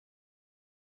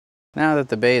Now that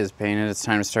the bay is painted, it's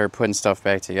time to start putting stuff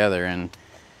back together, and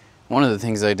one of the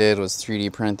things I did was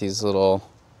 3D print these little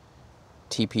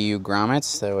TPU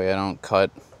grommets. That way I don't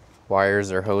cut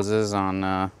wires or hoses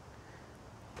on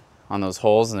those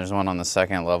holes, and there's one on the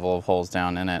second level of holes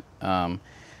down in it.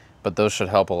 But those should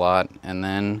help a lot. And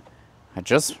then I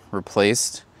just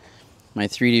replaced my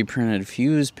 3D printed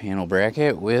fuse panel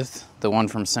bracket with the one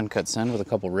from Cut Send with a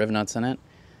couple riv nuts in it,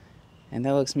 and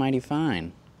that looks mighty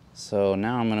fine. So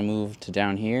now I'm going to move to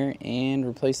down here and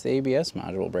replace the ABS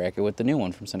module bracket with the new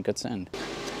one from Cut Send.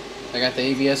 I got the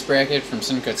ABS bracket from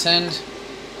Cut Send.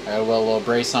 I got a little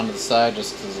brace onto the side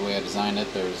just because of the way I designed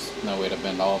it. There's no way to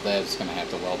bend all of that. It's going to have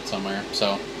to weld somewhere.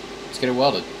 So let's get it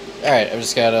welded. Alright, I've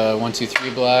just got a 1, 2,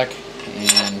 3 block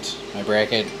and my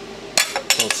bracket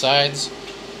both sides.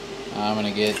 I'm going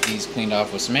to get these cleaned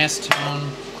off with some acetone.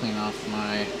 Clean off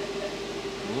my...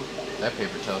 Ooh, that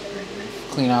paper towel's pretty dirty.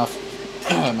 Clean off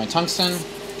my tungsten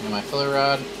and my filler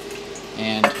rod,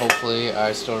 and hopefully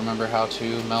I still remember how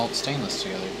to melt stainless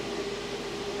together.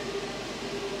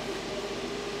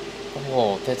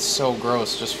 Whoa, that's so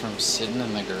gross just from sitting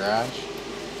in the garage.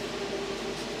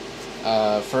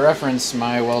 For reference,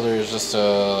 my welder is just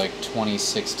a like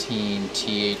 2016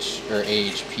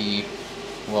 AHP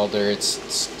welder. It's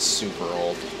super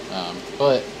old,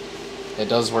 but it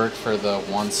does work for the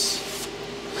once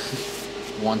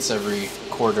every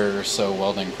quarter or so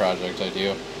welding project I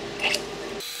do.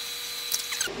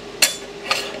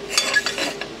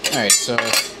 Alright, so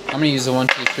I'm going to use the 1,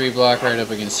 2, 3 block right up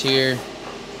against here,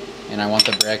 and I want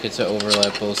the bracket to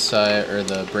overlap both sides, or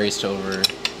the brace to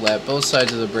overlap both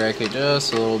sides of the bracket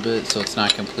just a little bit so it's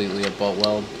not completely a butt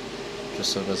weld,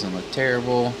 just so it doesn't look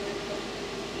terrible.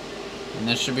 And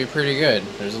this should be pretty good.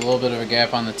 There's a little bit of a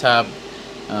gap on the top,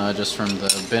 just from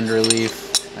the bend relief,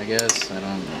 I guess. I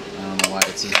don't know why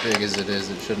it's as big as it is.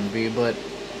 It shouldn't be, but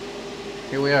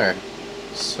here we are.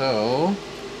 So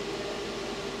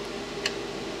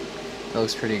that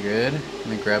looks pretty good. Let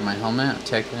me grab my helmet and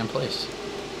tack it in place.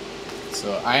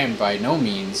 So I am by no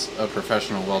means a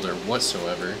professional welder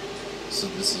whatsoever, so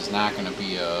this is not going to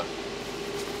be a,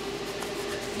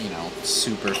 you know,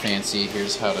 super fancy,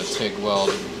 here's how to TIG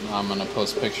weld. I'm going to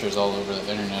post pictures all over the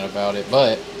internet about it,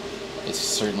 but it's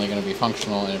certainly going to be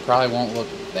functional, and it probably won't look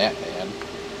that bad.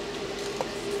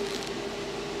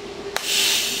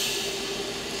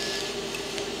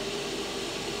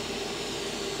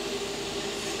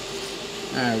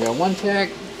 Alright, we got one tack,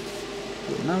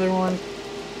 another one.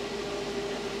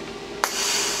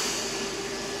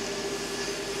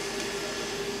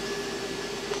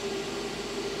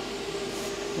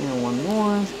 And one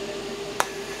more.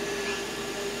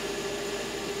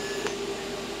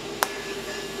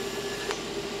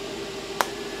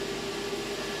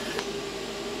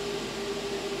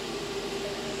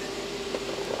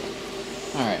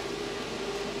 Alright,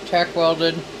 tack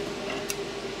welded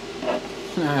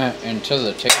into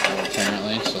the table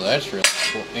apparently, so that's really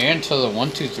cool. And to the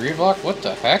 1, 2, 3 block? What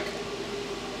the heck?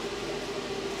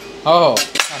 Oh,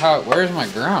 where's my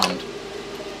ground?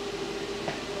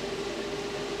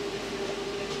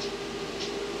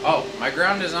 Oh, my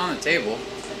ground is on the table,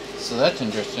 so that's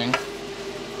interesting.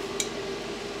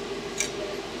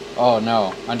 Oh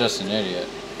no, I'm just an idiot.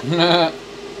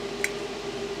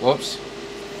 Whoops.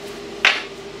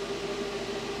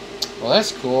 Well,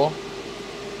 that's cool.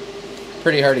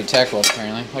 Pretty hardy tack weld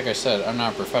apparently. Like I said, I'm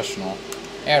not a professional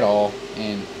at all,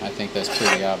 and I think that's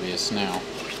pretty obvious now.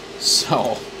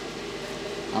 So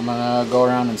I'm gonna go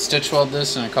around and stitch weld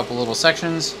this in a couple little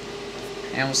sections,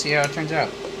 and we'll see how it turns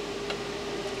out.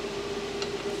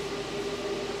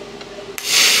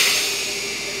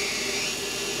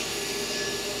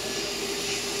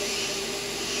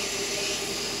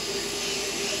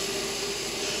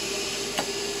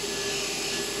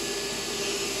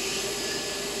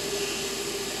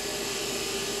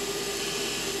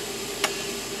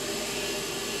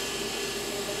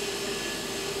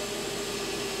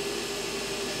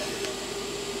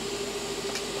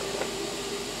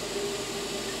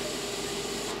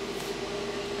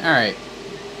 Alright,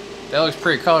 that looks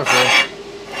pretty colorful.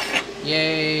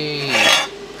 Yay!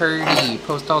 Pretty!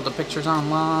 Post all the pictures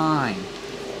online.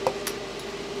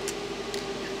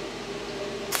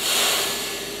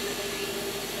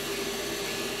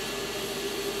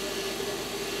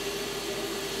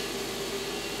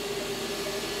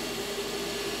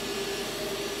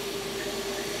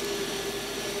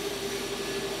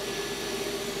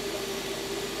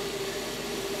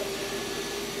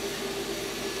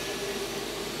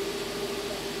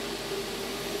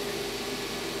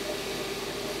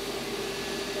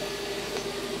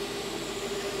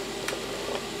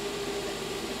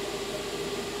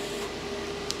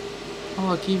 Oh,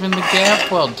 look, even the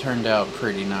gap weld turned out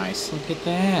pretty nice. Look at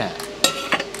that.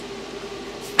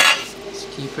 Let's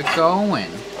keep it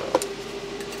going.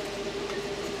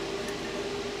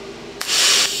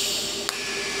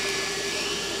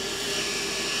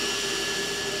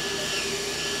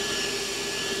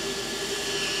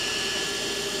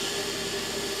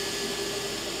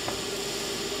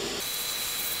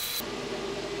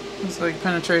 Looks like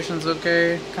penetration's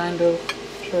okay, kind of,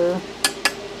 sure.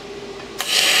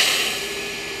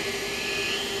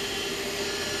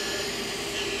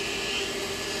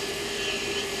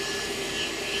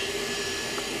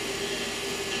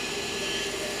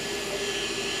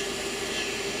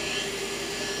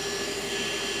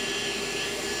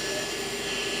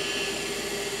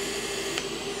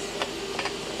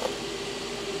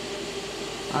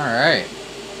 Alright.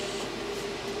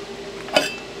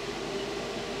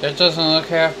 That doesn't look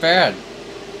half bad.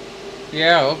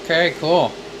 Yeah, okay,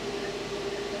 cool.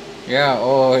 Yeah,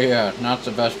 oh yeah, not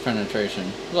the best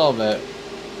penetration. A little bit.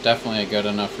 Definitely a good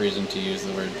enough reason to use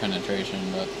the word penetration,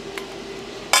 but...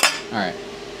 Alright.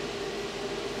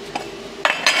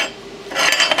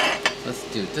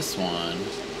 Let's do this one.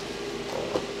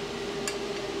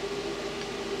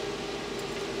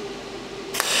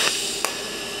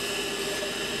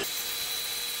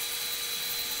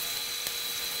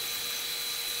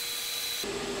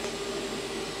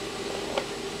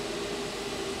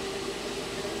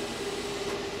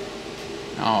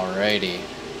 Alrighty.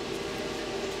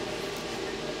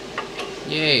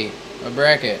 Yay, a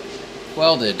bracket.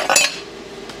 Welded.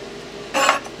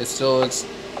 It still looks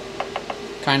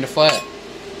kind of flat,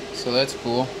 so that's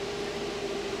cool.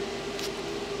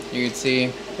 You can see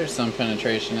there's some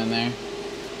penetration in there.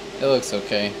 It looks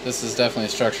okay. This is definitely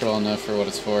structural enough for what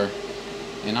it's for.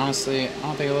 And honestly, I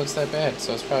don't think it looks that bad,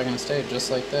 so it's probably going to stay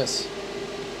just like this.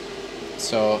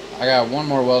 So I got one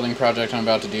more welding project I'm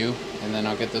about to do, and then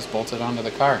I'll get this bolted onto the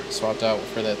car, swapped out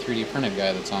for that 3D printed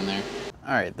guy that's on there.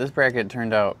 Alright, this bracket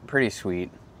turned out pretty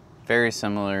sweet. Very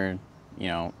similar, you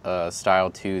know, style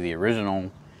to the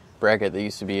original bracket that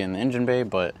used to be in the engine bay,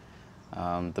 but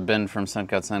the bend from cent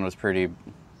cut cent was pretty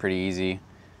easy.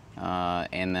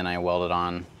 And then I welded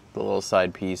on the little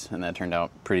side piece, and that turned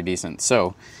out pretty decent.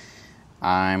 So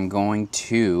I'm going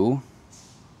to,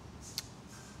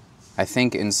 I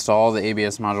think, install the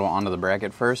ABS module onto the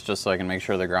bracket first, just so I can make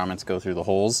sure the grommets go through the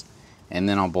holes, and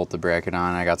then I'll bolt the bracket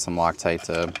on. I got some Loctite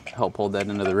to help hold that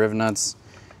into the rivet nuts,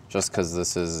 just because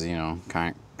this is, you know,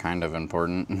 kind of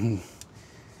important.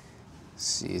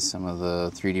 See some of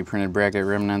the 3D printed bracket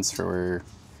remnants for where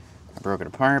I broke it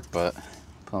apart, but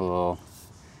put a little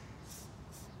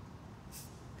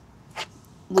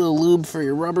lube for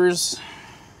your rubbers.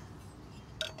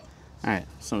 Alright,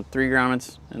 so 3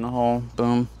 grommets in the hole,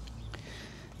 boom.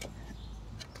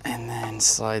 And then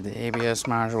slide the ABS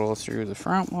module through the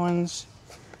front ones.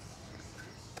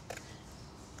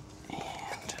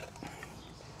 And,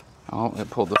 oh, it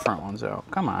pulled the front ones out.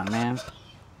 Come on, man.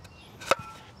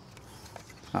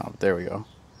 Oh, there we go.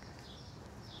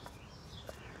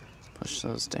 Push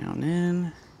those down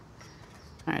in.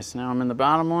 Alright, so now I'm in the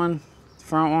bottom one. The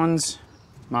front ones,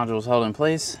 module's held in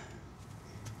place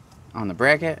on the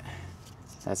bracket.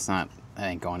 That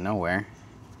ain't going nowhere.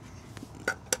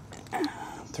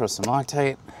 Throw some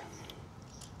Loctite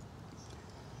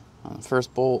on the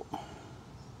first bolt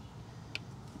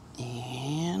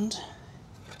and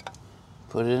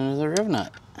put it into the rivet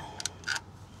nut.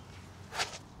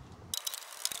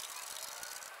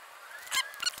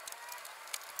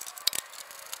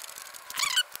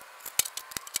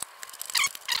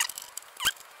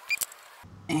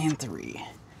 And 3.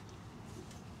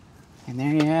 And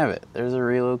there you have it. There's a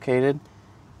relocated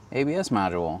ABS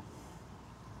module.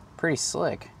 Pretty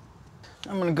slick.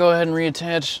 I'm gonna go ahead and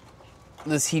reattach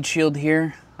this heat shield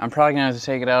here. I'm probably gonna have to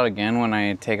take it out again when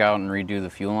I take out and redo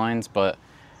the fuel lines, but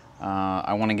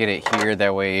I want to get it here.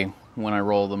 That way, when I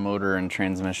roll the motor and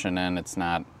transmission in, it's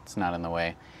not in the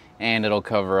way, and it'll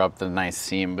cover up the nice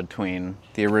seam between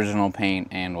the original paint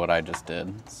and what I just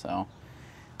did. So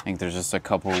I think there's just a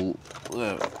couple.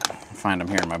 Find them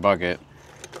here in my bucket.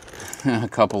 A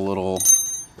couple little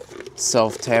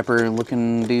self-tapper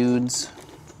looking dudes.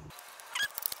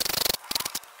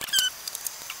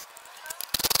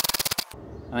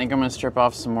 I think I'm going to strip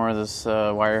off some more of this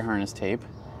wire harness tape,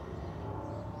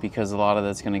 because a lot of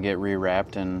that's going to get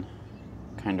rewrapped and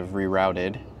kind of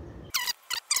rerouted.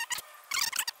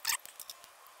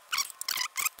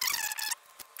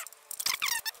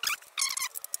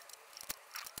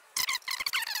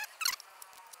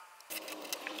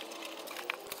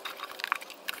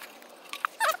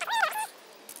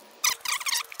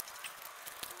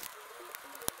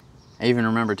 I even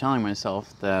remember telling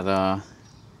myself that I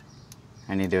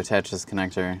need to attach this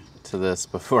connector to this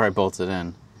before I bolt it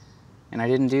in. And I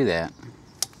didn't do that.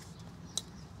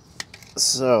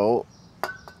 So,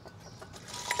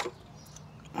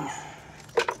 now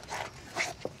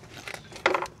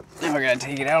I gotta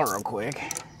take it out real quick.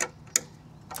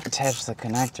 Attach the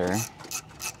connector.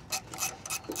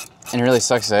 And it really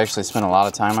sucks. I actually spent a lot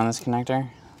of time on this connector.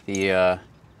 The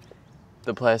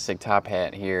plastic top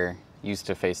hat here used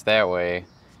to face that way,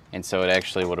 and so it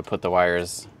actually would have put the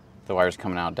wires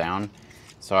coming out down.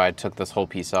 So I took this whole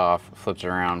piece off, flipped it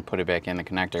around, put it back in the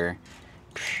connector.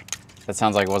 That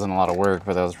sounds like it wasn't a lot of work,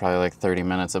 but that was probably like 30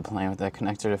 minutes of playing with that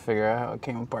connector to figure out how it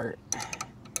came apart.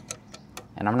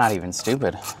 And I'm not even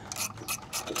stupid.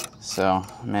 So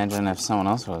imagine if someone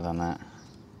else would have done that.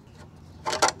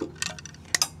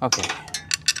 Okay.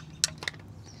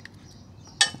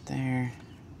 Right there.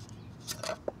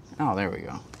 Oh, there we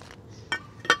go.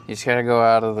 You just gotta go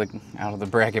out of the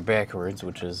bracket backwards,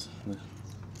 which is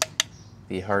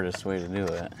the hardest way to do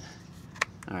it.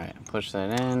 All right, push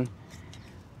that in.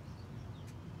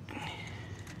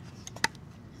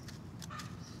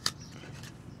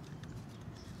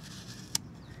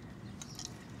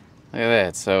 Look at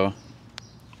that. So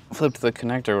flipped the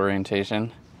connector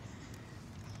orientation.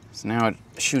 So now it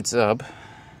shoots up,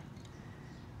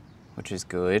 which is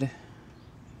good.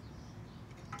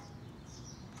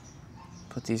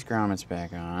 Put these grommets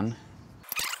back on.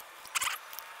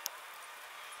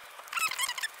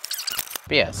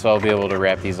 But yeah, so I'll be able to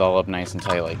wrap these all up nice and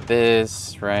tight like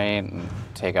this, right? And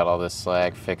take out all this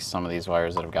slack, fix some of these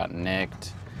wires that have gotten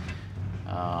nicked.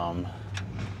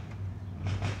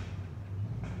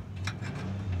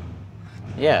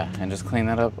 Yeah, and just clean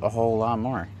that up a whole lot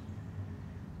more.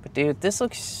 But dude, this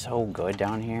looks so good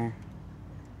down here.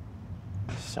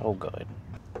 So good.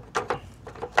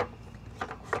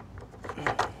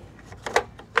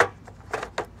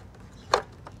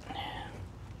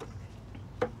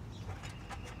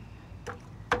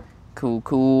 Cool,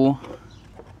 cool.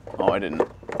 Oh, I didn't.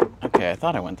 Okay, I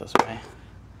thought I went this way.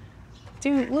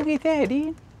 Dude, look at that,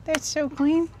 dude. That's so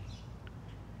clean.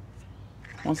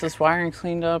 Once this wiring's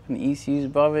cleaned up and the ECU's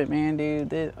above it, man,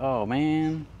 dude, oh,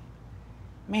 man.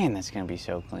 Man, that's gonna be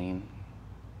so clean.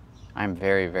 I'm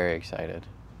very, very excited.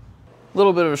 A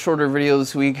little bit of a shorter video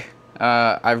this week.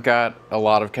 I've got a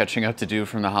lot of catching up to do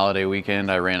from the holiday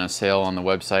weekend. I ran a sale on the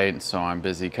website, so I'm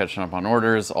busy catching up on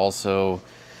orders. Also,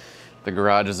 the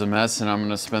garage is a mess, and I'm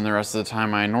gonna spend the rest of the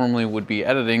time I normally would be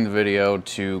editing the video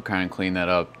to kind of clean that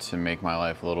up to make my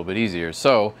life a little bit easier.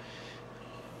 So,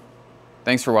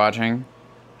 thanks for watching.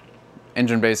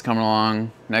 Engine bay's coming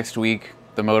along next week.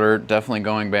 The motor definitely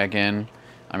going back in.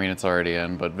 I mean, it's already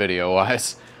in, but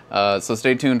video-wise. So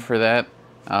stay tuned for that.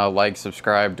 Like,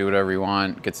 subscribe, do whatever you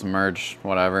want, get some merch,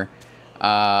 whatever.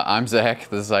 I'm Zach,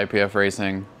 this is IPF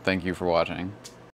Racing. Thank you for watching.